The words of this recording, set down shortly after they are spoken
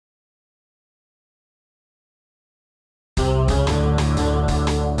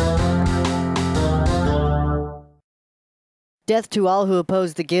Death to all who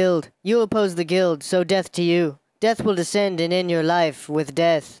oppose the guild. You oppose the guild, so death to you. Death will descend and end your life with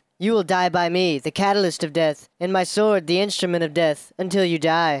death. You will die by me, the catalyst of death, and my sword, the instrument of death, until you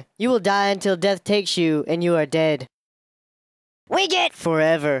die. You will die until death takes you, and you are dead. We get...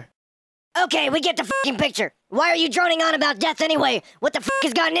 Forever. Okay, we get the f***ing picture. Why are you droning on about death anyway? What the f***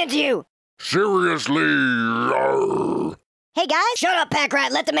 has gotten into you? Seriously, Hey guys! Shut up, Pack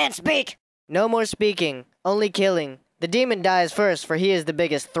Rat, let the man speak! No more speaking, only killing. The demon dies first, for he is the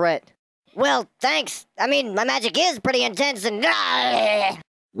biggest threat. Well, thanks. I mean, my magic is pretty intense and...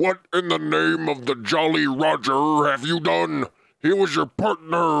 What in the name of the Jolly Roger have you done? He was your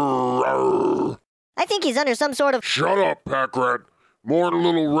partner. I think he's under some sort of... Shut up, Packrat. Mourn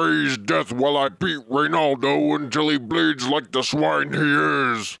Lil Rey's death while I beat Reynaldo until he bleeds like the swine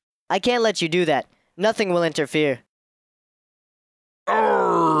he is. I can't let you do that. Nothing will interfere.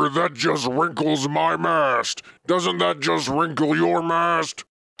 That just wrinkles my mast. Doesn't that just wrinkle your mast?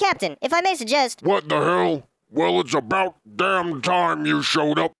 Captain, if I may suggest... What the hell? Well, it's about damn time you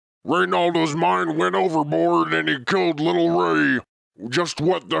showed up. Reynaldo's mind went overboard and he killed Lil Rey. Just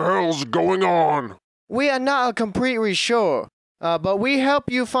what the hell's going on? We are not completely sure, but we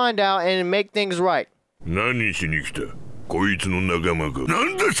help you find out and make things right. 何しに来た? こいつの仲間か。な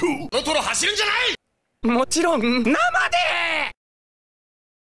んだと? トトロ走るんじゃない!もちろん、生で!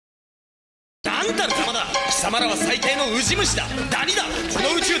なんたる様だ!貴様らは最低のウジ虫だ!ダニだ!こ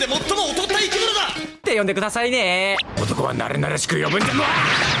の宇宙で最も劣った生き物だ!って呼んでくださいね。男は慣れ慣れしく呼ぶんじゃのわ!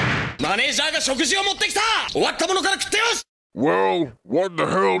マネージャーが食事を持ってきた!終わったものから食ってよし! Well, what the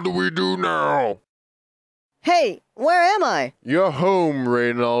hell do we do now? Hey, where am I? You're home,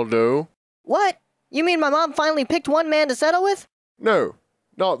 Reynaldo. What? You mean my mom finally picked one man to settle with? No,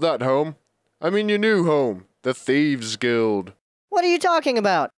 not that home. I mean your new home, the Thieves Guild. What are you talking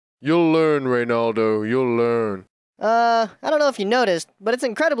about? You'll learn, Reynaldo, you'll learn. I don't know if you noticed, but it's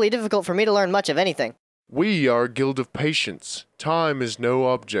incredibly difficult for me to learn much of anything. We are a guild of patience. Time is no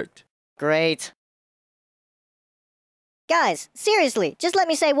object. Great. Guys, seriously, just let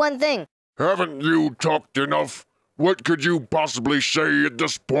me say one thing. Haven't you talked enough? What could you possibly say at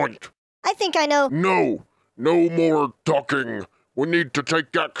this point? I think I know... No. No more talking. We need to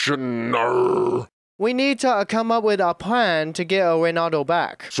take action. We need to come up with a plan to get Reynaldo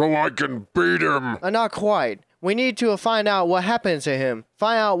back. So I can beat him. Not quite. We need to find out what happened to him.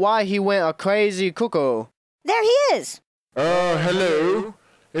 Find out why he went a crazy cuckoo. There he is! Hello?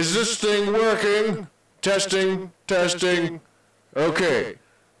 Is this thing working? Testing, testing. Okay.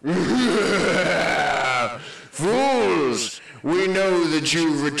 Fools! We know that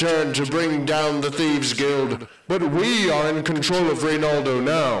you've returned to bring down the Thieves Guild, but we are in control of Reynaldo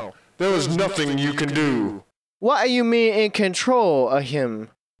now. There is nothing you can do. What do you mean in control of him?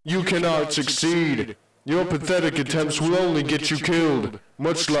 You cannot succeed. Your pathetic attempts will only get you killed,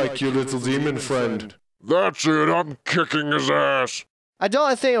 much like your little demon friend. That's it, I'm kicking his ass. I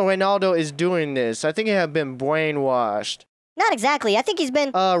don't think Reynaldo is doing this. I think he has been brainwashed. Not exactly, I think he's been...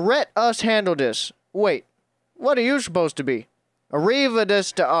 Let us handle this. Wait, what are you supposed to be? Leave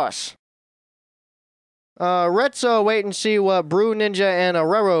this to us. Let's wait and see what Brew Ninja and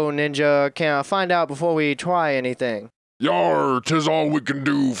Rero Ninja can find out before we try anything. Yar, 'tis all we can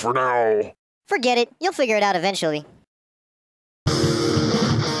do for now. Forget it, you'll figure it out eventually.